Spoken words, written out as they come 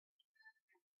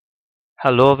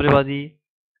Hello everybody.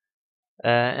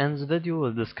 In this video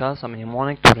we'll discuss a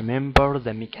mnemonic to remember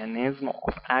the mechanism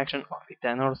of action of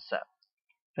Etanercept.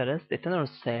 First,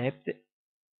 Etanercept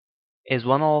is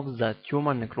one of the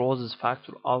tumor necrosis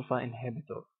factor alpha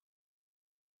inhibitor.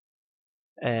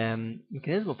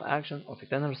 Mechanism of action of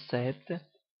Etanercept,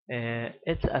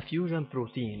 it's a fusion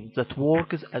protein that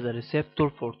works as a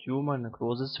receptor for tumor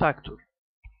necrosis factor.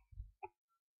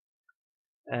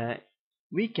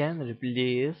 We can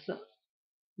replace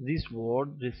this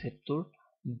word receptor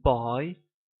by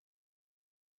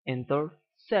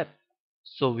intercept.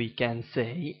 So we can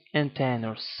say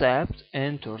Etanercept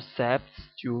intercepts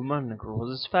tumor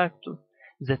necrosis factor.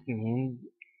 That means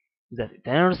that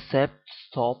Etanercept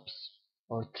stops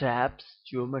or traps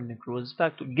tumor necrosis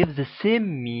factor. Gives the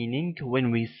same meaning when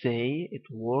we say it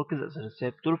works as a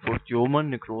receptor for tumor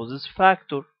necrosis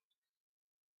factor.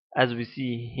 As we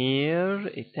see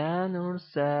here,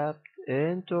 Etanercept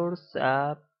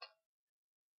intercept.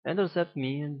 Intercept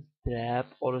means trap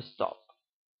or stop.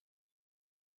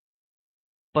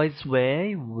 By the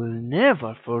way, we'll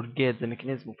never forget the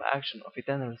mechanism of action of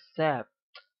Etanercept.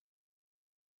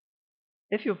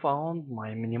 If you found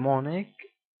my mnemonic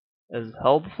is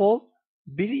helpful,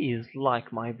 please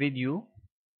like my video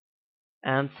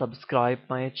and subscribe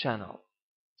my channel.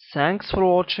 Thanks for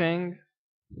watching.